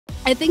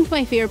I think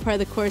my favorite part of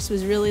the course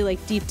was really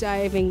like deep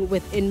diving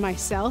within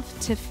myself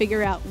to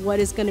figure out what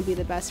is going to be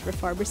the best for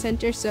Farber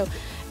Center. So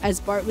as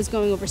Bart was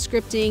going over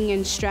scripting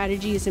and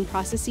strategies and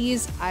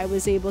processes, I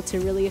was able to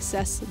really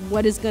assess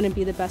what is going to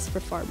be the best for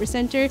Farber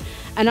Center.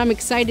 And I'm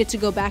excited to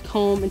go back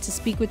home and to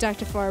speak with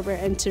Dr. Farber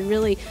and to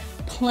really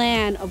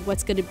plan of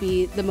what's going to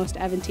be the most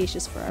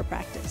advantageous for our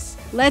practice.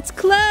 Let's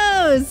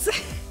close!